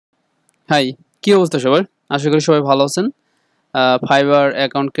High, কি অবস্থা সবার? আশা করি সবাই ভালো আছেন। ফাইবার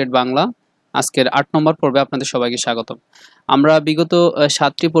অ্যাকাউন্ট ক্রিয়েট বাংলা আজকের ৮ নম্বর পর্বে আপনাদের সবাইকে স্বাগতম। আমরা বিগত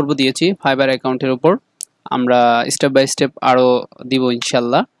 ৭টি পর্ব দিয়েছি ফাইবার অ্যাকাউন্টের উপর। আমরা স্টেপ বাই স্টেপ আরও দিব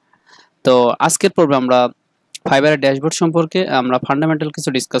ইনশাল্লাহ। তো আজকের পর্বে আমরা ফাইবারের ড্যাশবোর্ড সম্পর্কে আমরা ফান্ডামেন্টাল কিছু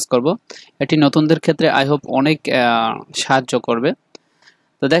ডিসকাস করব। এটি নতুনদের ক্ষেত্রে আই হোপ অনেক সাহায্য করবে।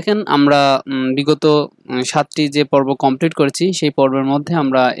 তো দেখেন, আমরা বিগত ৭টি যে পর্ব কমপ্লিট করেছি সেই পর্বের মধ্যে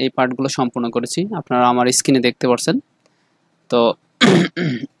আমরা এই পার্টগুলো সম্পূর্ণ করেছি। আপনারা আমার স্ক্রিনে দেখতে পাচ্ছেন। তো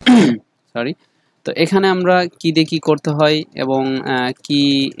সরি, তো এখানে আমরা কি দিয়ে কি করতে হয় এবং কি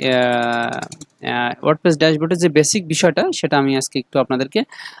ওয়ার্ডপ্রেস ড্যাশবোর্ডের যে বেসিক বিষয়টা সেটা আমি আজকে একটু আপনাদেরকে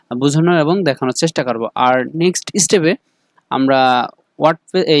বোঝানোর এবং দেখানোর চেষ্টা করব। আর নেক্সট স্টেপে আমরা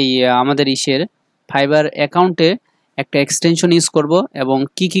এই আমাদের ফাইবার অ্যাকাউন্টে একটা এক্সটেনশন ইউজ করব এবং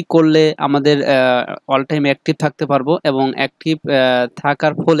কি করলে আমাদের অল টাইম অ্যাক্টিভ থাকতে পারবো এবং অ্যাক্টিভ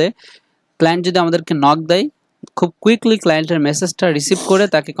থাকার ফলে ক্লায়েন্ট যদি আমাদেরকে নক দেয় খুব কুইকলি ক্লায়েন্টের মেসেজটা রিসিভ করে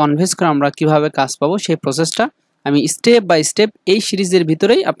তাকে কনভিন্স করে আমরা কিভাবে কাজ পাবো সেই প্রসেসটা আমি স্টেপ বাই স্টেপ এই সিরিজের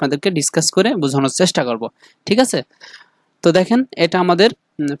ভিতরেই আপনাদেরকে ডিসকাস করে বোঝানোর চেষ্টা করব। ঠিক আছে? তো দেখেন, এটা আমাদের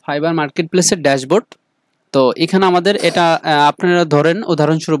ফাইবার মার্কেট প্লেসের ড্যাশবোর্ড। তো এখানে আমাদের এটা আপনারা ধরেন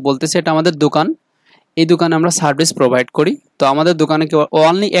উদাহরণস্বরূপ বলতেছে, এটা আমাদের দোকান। এই দোকানে আমরা সার্ভিস প্রোভাইড করি। তো আমাদের দোকানে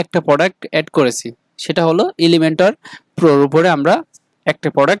অনলি একটা প্রোডাক্ট অ্যাড করেছি, সেটা হলো এলিমেন্টর প্রোর উপরে আমরা একটা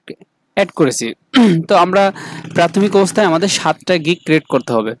প্রোডাক্ট অ্যাড করেছি। তো আমরা প্রাথমিক অবস্থায় আমাদের 7টা গিগ ক্রিয়েট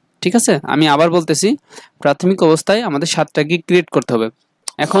করতে হবে। ঠিক আছে, আমি আবার বলতেছি, প্রাথমিক অবস্থায় আমাদের 7টা গিগ ক্রিয়েট করতে হবে।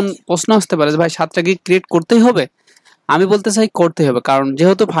 এখন প্রশ্ন আসতে পারে যে ভাই 7টা গিগ ক্রিয়েট করতেই হবে? আমি বলতে চাই করতে হবে, কারণ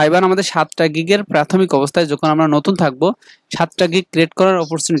যেহেতু ফাইবার আমাদের 7টা গিগের প্রাথমিক অবস্থায় যখন আমরা নতুন থাকবো 7টা গিগ ক্রিয়েট করার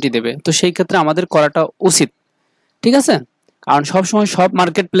অপরচুনিটি দেবে। তো সেই ক্ষেত্রে আমাদের করাটা উচিত। ঠিক আছে, কারণ সবসময় সব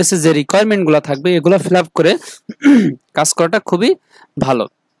মার্কেট প্লেসে যে রিকোয়ারমেন্টগুলো থাকবে এগুলো ফিল আপ করে কাজ করাটা খুবই ভালো।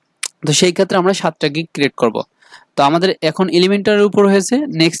 তো সেই ক্ষেত্রে আমরা 7টা গিগ ক্রিয়েট করব। তো আমাদের এখন এলিমেন্টারের উপর হয়েছে,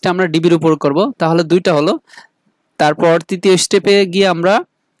 নেক্সট আমরা ডিবির উপর করব, তাহলে 2টা হলো। তারপর তৃতীয় স্টেপে গিয়ে আমরা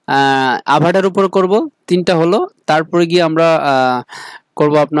আভাটার উপর করব, 3টা হলো। তারপরে গিয়ে আমরা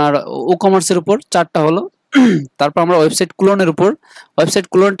করব আপনার ই কমার্সের উপর, 4টা হলো। তারপর আমরা ওয়েবসাইট ক্লোনের উপর, ওয়েবসাইট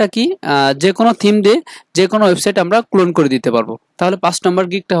ক্লোনটা কি, যে কোনো থিম দিয়ে যে কোনো ওয়েবসাইট আমরা ক্লোন করে দিতে পারবো। তাহলে 5 নম্বর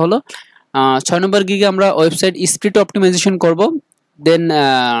গিগটা হলো। 6 নম্বর গিগে আমরা ওয়েবসাইট স্পিড অপটিমাইজেশন করব। দেন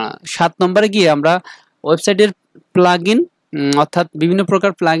 7 নম্বরে গিয়ে আমরা ওয়েবসাইটের প্লাগইন অর্থাৎ বিভিন্ন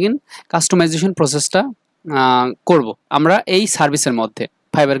প্রকার প্লাগইন কাস্টমাইজেশন প্রসেসটা করব আমরা এই সার্ভিসের মধ্যে,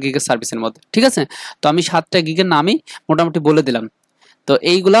 ফাইবার গিগের সার্ভিসের মধ্যে। ঠিক আছে, তো আমি 7টা গিগের নামই মোটামুটি বলে দিলাম। তো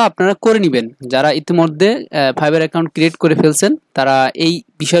এইগুলা আপনারা করে নেবেন, যারা ইতিমধ্যে ফাইবার অ্যাকাউন্ট ক্রিয়েট করে ফেলছেন তারা এই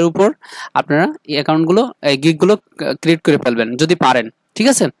বিষয়ের উপর আপনারা এই অ্যাকাউন্টগুলো গিগগুলো ক্রিয়েট করে ফেলবেন যদি পারেন। ঠিক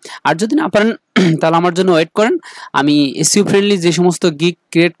আছে, আর যদি না পারেন তাহলে আমার জন্য ওয়েট করেন। আমি এসইও ফ্রেন্ডলি যে সমস্ত গিগ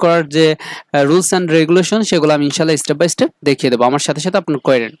ক্রিয়েট করার যে রুলস অ্যান্ড রেগুলেশন সেগুলো আমি ইনশাল্লাহ স্টেপ বাই স্টেপ দেখিয়ে দেবো। আমার সাথে সাথে আপনারা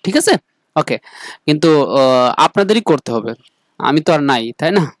করেন। ঠিক আছে, ওকে। কিন্তু আপনাদেরই করতে হবে, আমি তো আর নাই,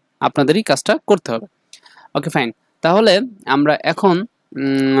 তাই না? আপনাদেরই কাজটা করতে হবে। ওকে, ফাইন। তাহলে আমরা এখন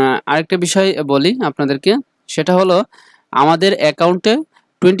আরেকটা বিষয় বলি আপনাদেরকে, সেটা হলো আমাদের অ্যাকাউন্টে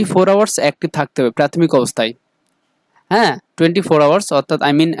 24 আওয়ার্স অ্যাক্টিভ থাকতে হবে প্রাথমিক অবস্থায়। হ্যাঁ, 24 আওয়ার্স অর্থাৎ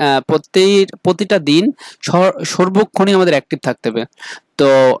প্রতিটা দিন সর্বক্ষণই আমাদের অ্যাক্টিভ থাকতে হবে। তো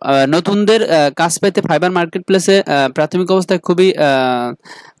নতুনদের কাজ পেতে ফাইবার মার্কেট প্লেসে প্রাথমিক অবস্থায় খুবই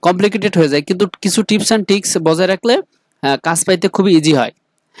কমপ্লিকেটেড হয়ে যায়, কিন্তু কিছু টিপস অ্যান্ড ট্রিক্স বজায় রাখলে কাজ পাইতে খুবই ইজি হয়।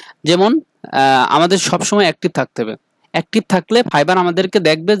 যেমন আমাদের সবসময় অ্যাক্টিভ থাকতে হবে। অ্যাক্টিভ থাকলে ফাইবার আমাদেরকে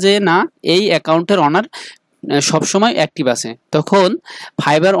দেখবে যে না, এই অ্যাকাউন্টের অনার সবসময় অ্যাক্টিভ আছে। তখন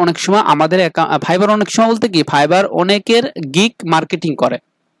ফাইবার অনেক সময় বলতে কি, ফাইবার অনেকের গিগ মার্কেটিং করে,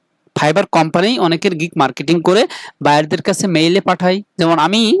 ফাইবার কোম্পানি অনেকের গিগ মার্কেটিং করে বায়ারদের কাছে মেইলে পাঠাই। যেমন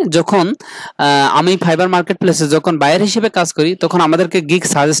আমি ফাইবার মার্কেট প্লেসে যখন বায়ার হিসেবে কাজ করি তখন আমাদেরকে গিগ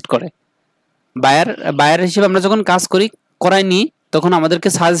সাজেস্ট করে। বায়ার হিসেবে আমরা যখন কাজ করাই নি তখন আমাদেরকে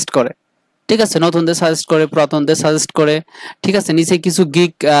সাজেস্ট করে। ঠিক আছে, নতুনদের সাজেস্ট করে, পুরাতনদের সাজেস্ট করে। ঠিক আছে, নিচে কিছু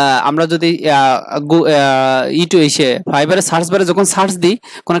গিগ আমরা যদি ফাইবারের সার্চ বারে যখন সার্চ দিই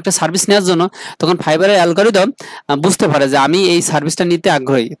কোন একটা সার্ভিস নেওয়ার জন্য, তখন ফাইবারের অ্যালগরিদম বুঝতে পারে যে আমি এই সার্ভিসটা নিতে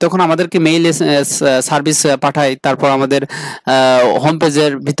আগ্রহী, তখন আমাদেরকে মেইলে সার্ভিস পাঠায়, তারপর আমাদের হোম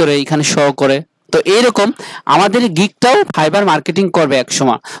পেজের ভিতরে এখানে শো করে। তো এইরকম আমাদের গিগটাও ফাইবার মার্কেটিং করবে এক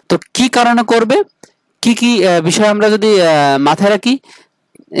সময়। তো কি কারণে করবে, কি বিষয় আমরা যদি মাথায় রাখি,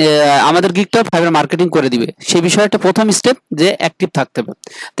 আমাদের গিগটা ফাইবার মার্কেটিং করে দিবে, সেই বিষয়টা প্রথম স্টেপ যে অ্যাক্টিভ থাকতে হবে।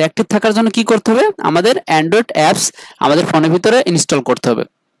 তো অ্যাক্টিভ থাকার জন্য কি করতে হবে, আমাদের অ্যান্ড্রয়েড অ্যাপস আমাদের ফোনের ভিতরে ইনস্টল করতে হবে।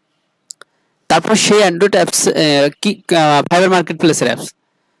 তারপর সেই অ্যান্ড্রয়েড অ্যাপস কি, ফাইবার মার্কেট প্লেসের অ্যাপস।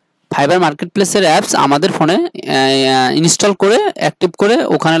 ফাইবার মার্কেট প্লেসের অ্যাপস আমাদের ফোনে ইনস্টল করে অ্যাক্টিভ করে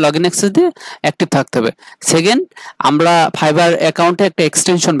ওখানে লগ ইন অ্যাক্সেস দিয়ে অ্যাক্টিভ থাকতে হবে। সেকেন্ড, আমরা ফাইবার অ্যাকাউন্টে একটা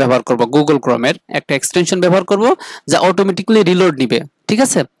এক্সটেনশন ব্যবহার করব, গুগল ক্রোমের একটা এক্সটেনশন ব্যবহার করব যা অটোমেটিক্যালি রিলোড নিবে, ঠিক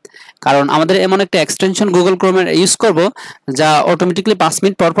আছে? কারণ আমাদের এমন একটা এক্সটেনশন গুগল ক্রোমের ইউজ করব যা অটোমেটিক্যালি 5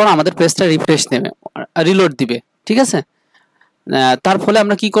 মিনিট পর পর আমাদের পেজটা রিফ্রেশ নেবে, রিলোড দিবে, ঠিক আছে? তার ফলে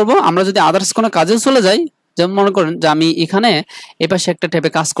আমরা কি করব, আমরা যদি আদার্স কোনো কাজে চলে যাই, যেমন মনে করেন যে আমি এখানে এই পাশে একটা ট্যাবে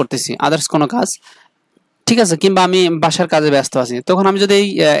কাজ করতেছি, আদার্স কোনো কাজ, ঠিক আছে, কিংবা আমি বাসার কাজে ব্যস্ত আছি, তখন আমি যদি এই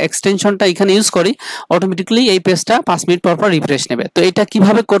এক্সটেনশনটা এখানে ইউজ করি, অটোমেটিক্যালি এই পেজটা 5 মিনিট পর পর রিফ্রেশ নেবে। তো এটা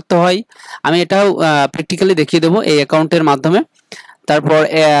কিভাবে করতে হয় আমি এটাও প্র্যাকটিক্যালি দেখিয়ে দেবো এই অ্যাকাউন্টের মাধ্যমে। তারপর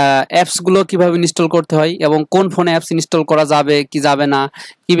অ্যাপসগুলো কিভাবে ইনস্টল করতে হয় এবং কোন ফোনে অ্যাপস ইনস্টল করা যাবে কি যাবে না,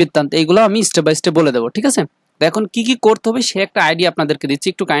 কি বৃত্তান্ত, এইগুলো আমি স্টেপ বাই স্টেপ বলে দেবো, ঠিক আছে? এখন কি কি করতে হবে সে একটা আইডিয়া আপনাদেরকে দিচ্ছি,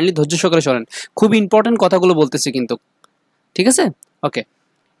 একটু কাইন্ডলি ধৈর্য সহকারে শোনেন, খুব ইম্পর্টেন্ট কথাগুলো বলতেছি কিন্তু, ঠিক আছে? ওকে,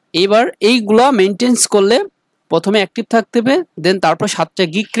 এইবার এইগুলো মেনটেন্স করলে প্রথমে অ্যাক্টিভ থাকতে হবে, দেন তারপর 7টা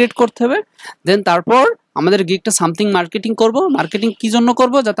গিগ ক্রিয়েট করতে হবে, দেন তারপর আমাদের গিগটা সামথিং মার্কেটিং করব। মার্কেটিং কি জন্য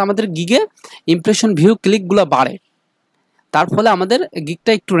করব, যাতে আমাদের গিগে ইমপ্রেশন ভিউ ক্লিকগুলো বাড়ে, তার ফলে আমাদের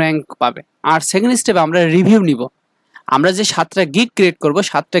গিগটা একটু র্যাঙ্ক পাবে। আর সেকেন্ড স্টেপে আমরা রিভিউ নিব, আমরা যে 7টা গিগ ক্রিয়েট করব,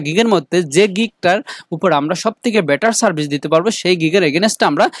 7টা গিগের মধ্যে যে গিগটার উপর আমরা সব থেকে বেটার সার্ভিস দিতে পারবো সেই গিগের এগেনস্টে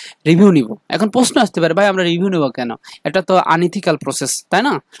আমরা রিভিউ নিব। এখন প্রশ্ন আসতে পারে, ভাই আমরা রিভিউ নেব কেন? এটা তো আনইথিক্যাল প্রসেস, তাই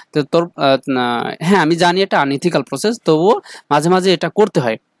না? তো তোর হ্যাঁ আমি জানি এটা আনইথিক্যাল প্রসেস, তবুও মাঝে মাঝে এটা করতে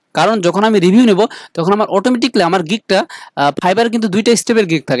হয়। কারণ যখন আমি রিভিউ নেব তখন আমার অটোমেটিকলি আমার গিগটা, ফাইবার কিন্তু 2টা স্টেপের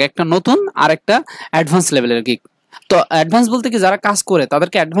গিগ থাকে, একটা নতুন আর একটা অ্যাডভান্স লেভেলের গিগ। তো অ্যাডভান্স বলতে কি, যারা কাজ করে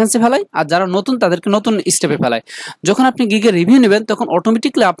তাদেরকে অ্যাডভান্সে ফেলায়, আর যারা নতুন তাদেরকে নতুন স্টেপে ফেলায়। যখন আপনি গিগের রিভিউ নেবেন তখন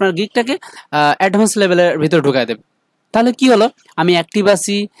অটোমেটিকলি আপনার গিগটাকে অ্যাডভান্স লেভেলের ভিতরে ঢুকাই দেবে। তাহলে কি হলো, আমি অ্যাক্টিভ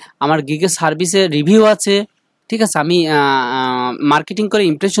আছি, আমার গিগের সার্ভিসে রিভিউ আছে, ঠিক আছে, আমি মার্কেটিং করে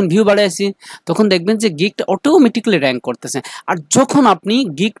ইমপ্রেশন ভিউ বাড়াইছি, তখন দেখবেন যে গিগটা অটোমেটিক্যালি র্যাঙ্ক করতেছে। আর যখন আপনি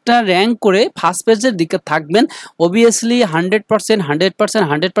গিগটা র্যাঙ্ক করে ফার্স্ট পেজের দিকে থাকবেন, অবভিয়াসলি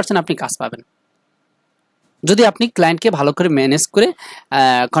 100% আপনি কাজ পাবেন, যদি আপনি ক্লায়েন্টকে ভালো করে ম্যানেজ করে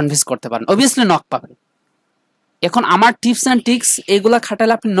কনভিন্স করতে পারেন, অবভিয়াসলি নক পাবেন। এখন আমার টিপস অ্যান্ড ট্রিক্স এগুলা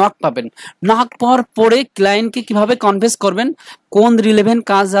খাটালে আপনি নক পাবেন। নক পাওয়ার পরে ক্লায়েন্টকে কিভাবে কনভিন্স করবেন, কোন রিলেভেন্ট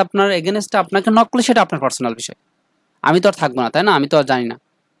কাজ আপনার এগেনস্টে আপনাকে নক করলে, সেটা আপনার পার্সোনাল বিষয়, আমি তো আর থাকবো না, তাই না? আমি তো আর জানি না।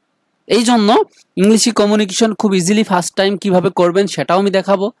 এই জন্য ইংলিশে কমিউনিকেশন খুব ইজিলি ফার্স্ট টাইম কিভাবে করবেন সেটাও আমি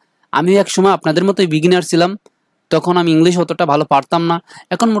দেখাবো। আমিও এক সময় আপনাদের মতোই বিগিনার ছিলাম, তখন আমি ইংলিশ অতটা ভালো পারতাম না,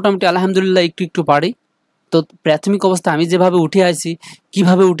 এখন মোটামুটি আলহামদুলিল্লাহ একটু একটু পারি। তো প্রাথমিক অবস্থা আমি যেভাবে উঠে আসি,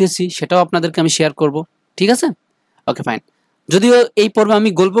 কিভাবে উঠেছি সেটাও আপনাদেরকে আমি শেয়ার করব, ঠিক আছে? Okay fine. যদিও এই পর্বে আমি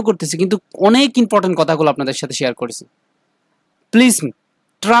গল্প করতেছি, কিন্তু অনেক ইম্পর্টেন্ট কথাগুলো আপনাদের সাথে শেয়ার করেছি। প্লিজ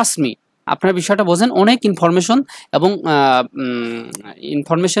ট্রাস্ট মি, আপনার বিষয়টা বোঝেন, অনেক ইনফরমেশন এবং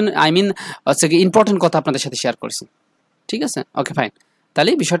হচ্ছে কি ইম্পর্টেন্ট কথা আপনাদের সাথে শেয়ার করেছি, ঠিক আছে? ওকে ফাইন,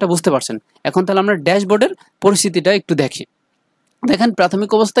 তাহলে বিষয়টা বুঝতে পারছেন। এখন তাহলে আমরা ড্যাশবোর্ডের পরিস্থিতিটা একটু দেখি। দেখেন প্রাথমিক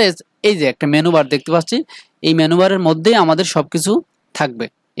অবস্থায় এই যে একটা মেনু বার দেখতে পাচ্ছি, এই মেনু বারের মধ্যেই আমাদের সবকিছু থাকবে।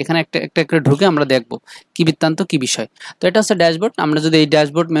 এখানে একটা একটা ঢুকে আমরা দেখব কি বৃত্তান্ত কি বিষয়। তো এটা হচ্ছে ড্যাশবোর্ড। আমরা যদি এই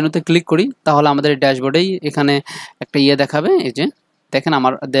ড্যাশবোর্ড মেনুতে ক্লিক করি তাহলে আমাদের এই ড্যাশবোর্ডেই এখানে একটা দেখাবে, এই যে দেখেন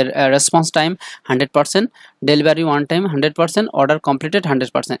আমাদের response time 100%, delivery one time 100%, order completed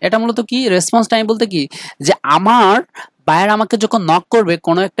 100%। এটা মূলত কি রেসপন্স টাইম বলতে কি, যে আমার বায়ার আমাকে যখন নক করবে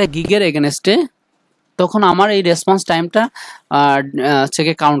কোনো একটা গিগের এগেনস্টে, তখন আমার এই রেসপন্স টাইমটা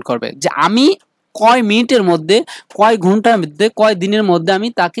থেকে কাউন্ট করবে, যে আমি কয় মিনিটের মধ্যে, কয় ঘন্টার মধ্যে, কয় দিনের মধ্যে আমি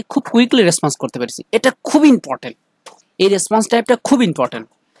তাকে খুব কুইকলি রেসপন্স করতে পেরেছি। এটা খুব ইম্পর্টেন্ট, এই রেসপন্স টাইমটা খুব ইম্পর্টেন্ট।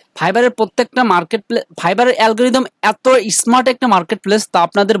 ফাইবারের প্রত্যেকটা মার্কেট প্লেস, ফাইবারের অ্যালগরিদম এত স্মার্ট একটা মার্কেট প্লেস, তা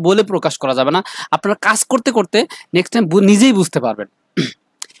আপনাদের বলে প্রকাশ করা যাবে না। আপনারা কাজ করতে করতে নেক্সট টাইম নিজেই বুঝতে পারবেন।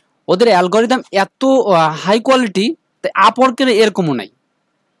 ওদের অ্যালগরিদম এত হাই কোয়ালিটি, আপওয়ার্কের এরকমও নাই,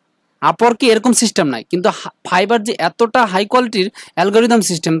 আপওয়ার্কে এরকম সিস্টেম নাই, কিন্তু ফাইবার যে এতটা হাই কোয়ালিটির অ্যালগরিদম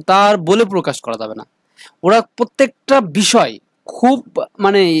সিস্টেম তার বলে প্রকাশ করা যাবে না। ওরা প্রত্যেকটা বিষয় খুব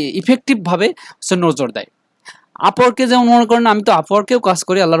মানে ইফেক্টিভভাবে নজর দেয়। আপওয়ার্কে যেমন মনে করেন, আমি তো আপওয়ার্কেও কাজ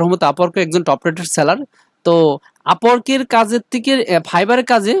করি, আল্লাহর রহমতে আপওয়ার্কে একজন টপ রেটেড সেলার। তো আপওয়ার্কের কাজের থেকে ফাইবারের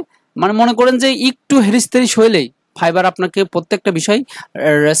কাজে মানে মনে করেন যে একটু হেরিস্তেরিস হইলেই ফাইবার আপনাকে প্রত্যেকটা বিষয়,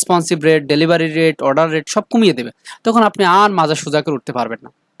 responsive rate, delivery rate, order rate সব কমিয়ে দেবে, তখন আপনি আর মাজা সোজা করে উঠতে পারবেন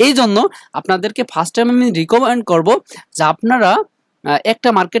না। এই জন্য আপনাদেরকে ফার্স্ট টাইম আমি রিকমেন্ড করব যে আপনারা একটা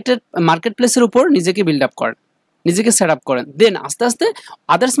মার্কেট প্লেসের উপর নিজেকে বিল্ড আপ করেন, নিজেকে সেট আপ করেন, দেন আস্তে আস্তে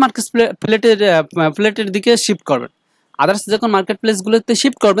আদার্স মার্কেট প্লেটের দিকে শিফট করবেন। আদার্স যখন মার্কেট প্লেসগুলোতে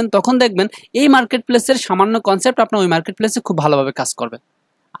শিফট করবেন তখন দেখবেন এই মার্কেট প্লেসের সামান্য কনসেপ্ট আপনার ওই মার্কেট প্লেসে খুব ভালোভাবে কাজ করবে।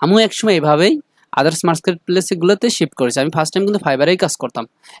 আমিও একসময় এভাবেই আদার্স মার্কেট প্লেসগুলোতে শিফট করেছি। আমি ফার্স্ট টাইম কিন্তু ফাইবারেই কাজ করতাম,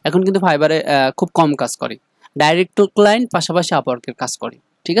 এখন কিন্তু ফাইবারে খুব কম কাজ করি, ডাইরেক্ট টু ক্লায়েন্ট পাশাপাশি আপওয়ার্কের কাজ করি।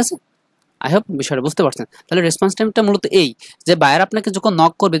 ঠিক আছে, আই হোপ বিষয়টা বুঝতে পারছেন। তাহলে রেসপন্স টাইমটা মূলত এই যে বায়ার আপনাকে যখন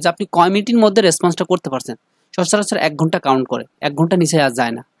নক করবে যে আপনি কয় মিনিটের মধ্যে রেসপন্সটা করতে পারছেন, সচরাচর 1 ঘন্টা কাউন্ট করে, 1 ঘন্টা নিচে আর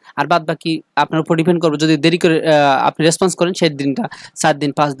যায় না। আর বাদ বাকি আপনার উপর ডিপেন্ড করবে, যদি দেরি করে আপনি রেসপন্স করেন সেই দিনটা 7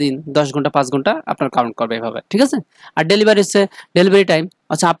 দিন 5 দিন 10 ঘন্টা 5 ঘন্টা আপনার কাউন্ট করবে এভাবে। ঠিক আছে, আর ডেলিভারি হচ্ছে ডেলিভারি টাইম।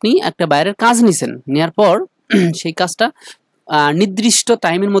 আচ্ছা, আপনি একটা বায়ারের কাজ নিছেন, নেওয়ার পর সেই কাজটা নির্দিষ্ট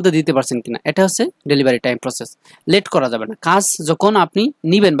টাইমের মধ্যে দিতে পারছেন কিনা, এটা হচ্ছে ডেলিভারি টাইম প্রসেস। লেট করা যাবে না। কাজ যখন আপনি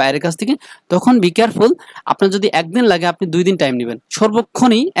নিবেন বাইরের কাছ থেকে, তখন বি কেয়ারফুল। আপনার যদি 1 দিন লাগে, আপনি 2 দিন টাইম নেবেন,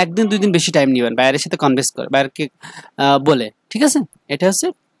 সর্বক্ষণই 1 দিন 2 দিন বেশি টাইম নেবেন বাইরের সাথে কনভেন্স করে, বাইরকে বলে। ঠিক আছে, এটা হচ্ছে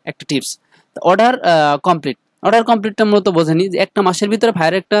একটা টিপস। অর্ডার কমপ্লিট, অর্ডার কমপ্লিটটা মূলত বোঝেনি যে একটা মাসের ভিতরে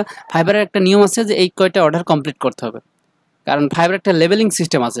ফাইবারের একটা নিয়ম আছে যে এই কয়টা অর্ডার কমপ্লিট করতে হবে। কারণ ফাইবার একটা লেভেলিং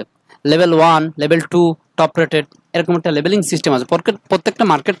সিস্টেম আছে, লেভেল 1, লেভেল 2, টপ রেটেড, এরকম একটা লেভেলিং সিস্টেম আছে। প্রত্যেকটা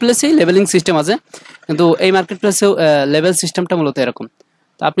মার্কেট প্লেসেই লেভেলিং সিস্টেম আছে, কিন্তু এই মার্কেট প্লেসেও লেভেল সিস্টেমটা মূলত এরকম।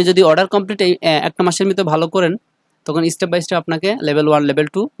 তো আপনি যদি অর্ডার কমপ্লিট এই একটা মাসের ভিতরে ভালো করেন, তখন স্টেপ বাই স্টেপ আপনাকে লেভেল 1, লেভেল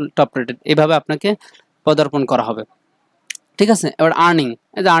 2, টপ রেটেড এইভাবে আপনাকে পদার্পণ করা হবে। ঠিক আছে, এবার আর্নিং,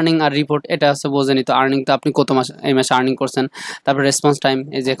 এই যে আর্নিং আর রিপোর্ট, এটা হচ্ছে বোঝেনি তো। আর্নিং তো আপনি কত মাস এই মাসে আর্নিং করছেন। তারপর রেসপন্স টাইম,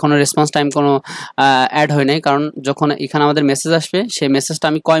 এই যে এখনো রেসপন্স টাইম কোনো অ্যাড হয় নাই, কারণ যখন এখানে আমাদের মেসেজ আসবে, সেই মেসেজটা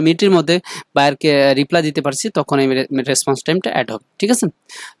আমি কয় মিনিটের মধ্যে বায়ারকে রিপ্লাই দিতে পারছি, তখন এই রেসপন্স টাইমটা অ্যাড হবে। ঠিক আছে,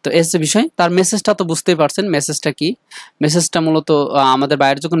 তো এই হচ্ছে বিষয়। তার মেসেজটা তো বুঝতেই পারছেন, মেসেজটা কি। মেসেজটা মূলত আমাদের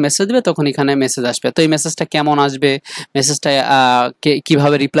বায়ার যখন মেসেজ দেবে, তখন এখানে মেসেজ আসবে। তো এই মেসেজটা কেমন আসবে, মেসেজটা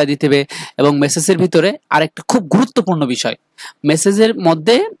কিভাবে রিপ্লাই দিতে হবে, এবং মেসেজের ভিতরে আরেকটা খুব গুরুত্বপূর্ণ বিষয়, মেসেজের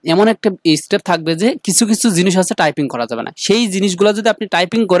মধ্যে এমন একটা স্টেপ থাকবে যে কিছু কিছু জিনিস আছে টাইপিং করা যাবে না। সেই জিনিসগুলো যদি আপনি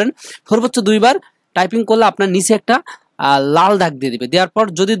টাইপিং করেন, সর্বোচ্চ 2 বার টাইপিং করলে আপনার নিচে একটা লাল দাগ দিয়ে দিবে। দেওয়ার পর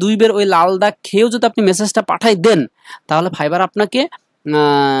যদি 2 বার ওই লাল দাগ খেয়েও যদি আপনি মেসেজটা পাঠাই দেন, তাহলে ফাইবার আপনাকে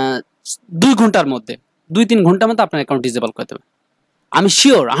 2 ঘন্টার মধ্যে, 2-3 ঘন্টার মধ্যে আপনার অ্যাকাউন্ট ডিসেবল করে দেবে। আমি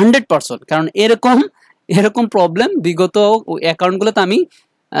শিওর 100%, কারণ এরকম প্রবলেম বিগত অ্যাকাউন্টগুলোতে আমি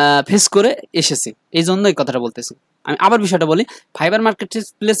ফেস করে এসেছি, এই জন্য এই কথাটা বলতেছি। আমি আবার বিষয়টা বলি, ফাইবার মার্কেট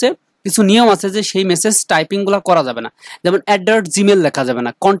প্লেসে কিছু নিয়ম আছে যে সেই মেসেজ টাইপিংগুলো করা যাবে না। যেমন @gmail লেখা যাবে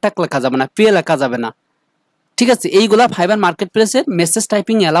না, কন্ট্যাক্ট লেখা যাবে না, পে লেখা যাবে না। ঠিক আছে, এইগুলা ফাইবার মার্কেট প্লেসে মেসেজ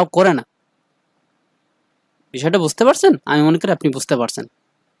টাইপিং অ্যালাউ করে না। বিষয়টা বুঝতে পারছেন? আমি মনে করি আপনি বুঝতে পারছেন।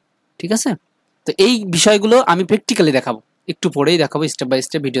 ঠিক আছে, তো এই বিষয়গুলো আমি প্র্যাকটিক্যালি দেখাবো, একটু পরেই দেখাবো স্টেপ বাই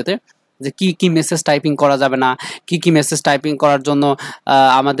স্টেপ ভিডিওতে, যে কি কি মেসেজ টাইপিং করা যাবে না, কি কি মেসেজ টাইপিং করার জন্য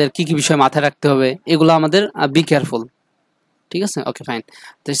আমাদের কি কি বিষয় মাথায় রাখতে হবে, এগুলো আমাদের বি কেয়ারফুল। ঠিক আছে, ওকে ফাইন।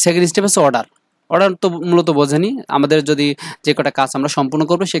 তো সেকেন্ড স্টেপ হচ্ছে অর্ডার। অর্ডার তো মূলত বোঝেনি, আমাদের যদি যে কটা কাজ আমরা সম্পূর্ণ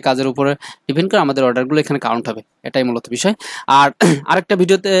করবো সেই কাজের উপরে ডিপেন্ড করে আমাদের অর্ডারগুলো এখানে কাউন্ট হবে, এটাই মূলত বিষয়। আর আরেকটা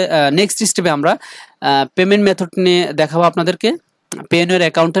ভিডিওতে নেক্সট স্টেপে আমরা পেমেন্ট মেথড নিয়ে দেখাবো আপনাদেরকে। পেনের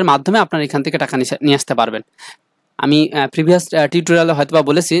অ্যাকাউন্টের মাধ্যমে আপনারা এখান থেকে টাকা নিয়ে আসতে পারবেন। আমি প্রিভিয়াস টিউটোরিয়ালে হয়তো বা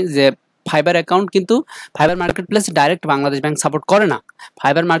বলেছি যে ফাইবার অ্যাকাউন্ট কিন্তু fibre market place direct Bangladesh bank support করে না।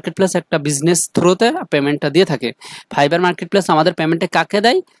 ফাইবার মার্কেট প্লেস একটা বিজনেস থ্রুতে পেমেন্টটা দিয়ে থাকে। ফাইবার মার্কেট প্লেস আমাদের পেমেন্টে কাকে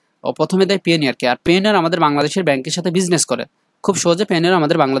দেয়? প্রথমে দেয় পেনিয়ারকে, আর পেনিয়ার আমাদের বাংলাদেশের ব্যাংকের সাথে বিজনেস করে। খুব সহজে পেনিয়ার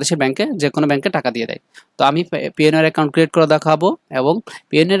আমাদের বাংলাদেশের ব্যাংকে যে কোনো ব্যাংকে টাকা দিয়ে দেয়। তো আমি পেনিয়ার অ্যাকাউন্ট ক্রিয়েট করে দেখাবো, এবং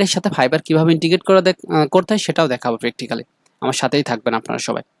পেনিয়ারের সাথে ফাইবার কীভাবে ইন্টিগ্রেট করতে হয় সেটাও দেখাবো প্র্যাকটিক্যালি। আমার সাথেই থাকবেন আপনারা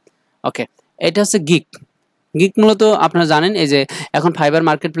সবাই। ওকে, এটা হচ্ছে গিগ। মূলত আপনারা জানেন, এই যে এখন ফাইবার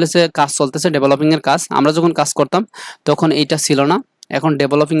মার্কেট প্লেসে কাজ চলতেছে, ডেভেলপিংয়ের কাজ। আমরা যখন কাজ করতাম তখন এইটা ছিল না, এখন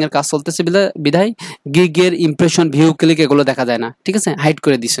ডেভেলপিংয়ের কাজ চলতেছে বিধায় গিগের ইমপ্রেশন, ভিউ, ক্লিক এগুলো দেখা যায় না। ঠিক আছে, হাইড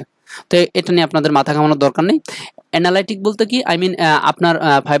করে দিছে। তো এটা নিয়ে আপনাদের মাথা ঘামানোর দরকার নেই। অ্যানালাইটিক বলতে কি, আই মিন আপনার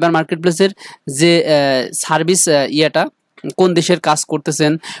ফাইবার মার্কেট প্লেসের যে সার্ভিস ইয়েটা, কোন দেশের কাজ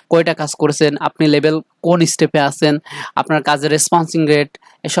করতেছেন, কয়টা কাজ করেছেন, আপনি লেভেল কোন স্টেপে আছেন, আপনার কাজের রেসপন্সিং রেট,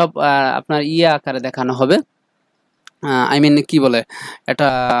 এসব আপনার আকারে দেখানো হবে। আই মিন কি বলে এটা,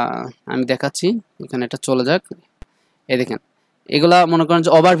 আমি দেখাচ্ছি এখানে, এটা চলে যাক। এই দেখেন, এগুলা মনে করেন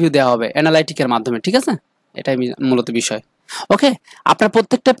যে ওভারভিউ দেওয়া হবে অ্যানালাইটিকের মাধ্যমে। ঠিক আছে, এটাই মূলত বিষয়। ওকে, আপনার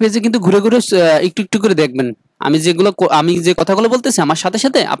প্রত্যেকটা পেজে কিন্তু ঘুরে ঘুরে একটু একটু করে দেখবেন। আমি যে কথাগুলো বলতেছি আমার সাথে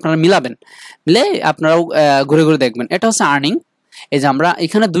সাথে আপনারা মিলাবেন, মিলে আপনারাও ঘুরে ঘুরে দেখবেন। এটা হচ্ছে আর্নিং। এই যে আমরা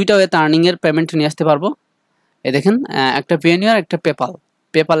এখানে 2টা ওয়েতে আর্নিং এর পেমেন্ট নিয়ে আসতে পারবো। এই দেখেন, একটা পেনিয়ার, একটা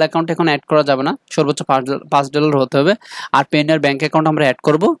পেপাল অ্যাকাউন্ট এখন অ্যাড করা যাবে না, সর্বোচ্চ $5 হতে হবে। আর পেনের ব্যাংক অ্যাকাউন্ট আমরা অ্যাড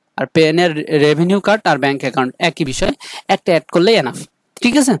করব। আর পেনের রেভিনিউ কার্ড আর ব্যাংক অ্যাকাউন্ট একই বিষয়, একটা অ্যাড করলেই এনাফ।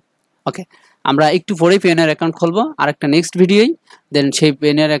 ঠিক আছে, ওকে, আমরা একটু পরেই পেনের অ্যাকাউন্ট খুলবো, আর একটা নেক্সট ভিডিওই দেন সেই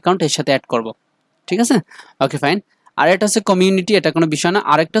পেনের অ্যাকাউন্ট এর সাথে অ্যাড করব। ঠিক আছে, ওকে ফাইন। আর এটা হচ্ছে কমিউনিটি, এটা কোনো বিষয় না।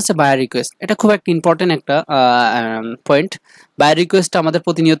 আরেকটা হচ্ছে বায়ার রিকোয়েস্ট, এটা খুব একটা ইম্পর্টেন্ট একটা পয়েন্ট। বায়ার রিকোয়েস্টটা আমাদের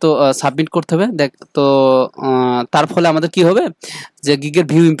প্রতিনিয়ত সাবমিট করতে হবে। তো তার ফলে আমাদের কি হবে, যে গিগের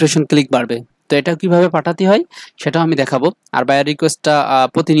ভিউ ইমপ্রেশন ক্লিক বাড়বে। তো এটা কিভাবে পাঠাতে হয় সেটাও আমি দেখাবো। আর বায়ার রিকোয়েস্টটা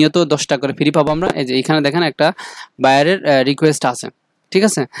প্রতিনিয়ত 10টা করে ফ্রি পাবো আমরা। এই যে এখানে দেখেন একটা বায়ারের রিকোয়েস্ট আছে, ঠিক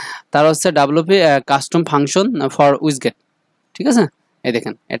আছে। তার হচ্ছে WP কাস্টম ফাংশন ফর উইজগেট, ঠিক আছে। এই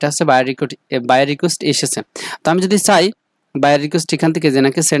দেখেন এটা হচ্ছে বায়ার রিকোয়েস্ট এসেছে। তো আমি যদি চাই বায়ার রিকোয়েস্ট এখান থেকে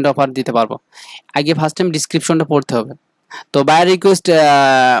জেনাকে সেন্ড অফার দিতে পারবো। আগে ফার্স্ট টাইম ডিসক্রিপশনটা পড়তে হবে। তো বায়ার রিকোয়েস্ট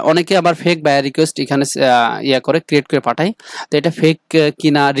অনেকে আবার ফেক বায়ার রিকোয়েস্ট এখানে করে ক্রিয়েট করে পাঠায়। তো এটা ফেক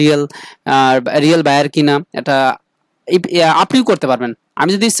কিনা রিয়েল বায়ার কিনা এটা আপনিও করতে পারবেন। আমি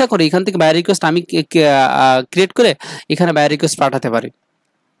যদি ইচ্ছা করি এখান থেকে বায়ার রিকোয়েস্ট আমি ক্রিয়েট করে এখানে বায়ার রিকোয়েস্ট পাঠাতে পারি।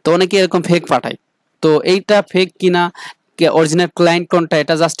 তো অনেকে এরকম ফেক পাঠায়। তো এইটা ফেক কিনা অরিজিনাল ক্লায়েন্ট কোনটা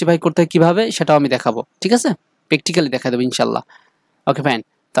এটা জাস্টিফাই করতে কিভাবে সেটাও আমি দেখাবো, ঠিক আছে। প্র্যাকটিক্যালি দেখা দেবো ইনশাল্লাহ। Okay fine.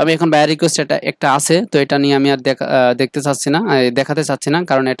 তো আমি এখন বায়ার রিকোয়েস্ট এটা একটা আছে, তো এটা নিয়ে আমি আর দেখতে চাচ্ছি না, দেখাতে চাচ্ছি না,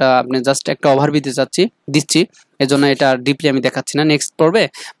 কারণ এটা আপনি জাস্ট একটা ওভারভিউ দিচ্ছি, এজন্য এটা ডিপলি আমি দেখাচ্ছি না। নেক্সট পর্বে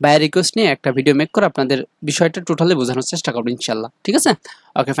বায়ার রিকোয়েস্ট নিয়ে একটা ভিডিও মেক করে আপনাদের বিষয়টা টোটালি বোঝানোর চেষ্টা করবো ইনশাল্লাহ, ঠিক আছে।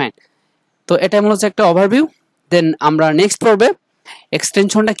 Okay fine. তো এটা মনে হচ্ছে একটা ওভারভিউ। দেন আমরা নেক্সট পর্বে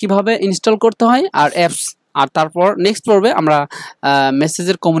এক্সটেনশনটা কিভাবে ইনস্টল করতে হয় আর অ্যাপস, আর তারপর নেক্সট পর্বে আমরা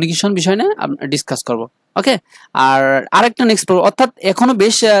মেসেজের কমিউনিকেশন বিষয় নিয়ে ডিসকাস করব। ওকে। আর আরেকটা নেক্সট পর্ব, অর্থাৎ এখনো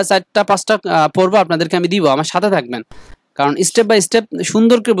বেশ 4টা-5টা পর্ব আপনাদেরকে আমি দিব, আমার সাথে থাকবেন, কারণ স্টেপ বাই স্টেপ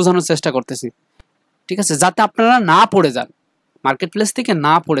সুন্দর করে বোঝানোর চেষ্টা করতেছি, ঠিক আছে, যাতে আপনারা না পড়ে যান, মার্কেট প্লেস থেকে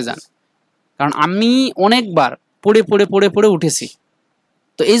না পড়ে যান। কারণ আমি অনেকবার পড়ে উঠেছি।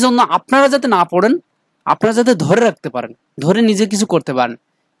 তো এই জন্য আপনারা যাতে না পড়েন, আপনারা যাতে ধরে রাখতে পারেন, ধরে নিজে কিছু করতে পারেন,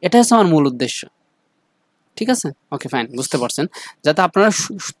 এটা হচ্ছে আমার মূল উদ্দেশ্য, ঠিক আছে। ওকে ফাইন, বুঝতে পারছেন, যাতে আপনারা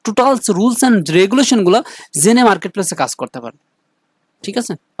টোটাল রুলস অ্যান্ড রেগুলেশনগুলো জেনে মার্কেট প্লেসে কাজ করতে পারেন, ঠিক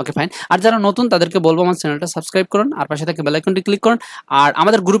আছে। Okay fine. আর যারা নতুন তাদেরকে বলবো আমার চ্যানেলটা সাবস্ক্রাইব করুন, আর পাশে থেকে বেল আইকনটি ক্লিক করুন, আর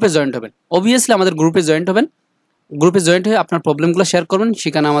আমাদের গ্রুপে জয়েন্ট হবেন। অবভিয়াসলি আমাদের গ্রুপে জয়েন্ট হবেন। গ্রুপে জয়েন্ট হয়ে আপনার প্রবলেমগুলো শেয়ার করবেন,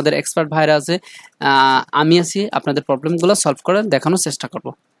 সেখানে আমাদের এক্সপার্ট ভাইরা আছে, আমি আছি, আপনাদের প্রবলেমগুলো সলভ করে দেখানোর চেষ্টা করব।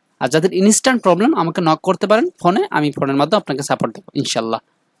 আর যাদের ইনস্ট্যান্ট প্রবলেম আমাকে নক করতে পারেন ফোনে, আমি ফোনের মাধ্যমে আপনাকে সাপোর্ট দেবো ইনশাল্লাহ।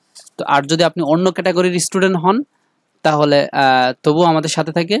 তো আর যদি আপনি অন্য ক্যাটাগরির স্টুডেন্ট হন, তাহলে তবুও আমাদের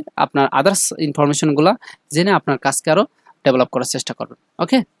সাথে থেকে আপনার আদার্স ইনফরমেশনগুলো জেনে আপনার কাজকে আরও ডেভেলপ করার চেষ্টা করবেন।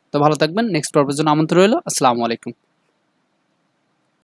 ওকে। তো ভালো থাকবেন। নেক্সট পর্বের জন্য আমন্ত্রণ রইল। আসসালামু আলাইকুম।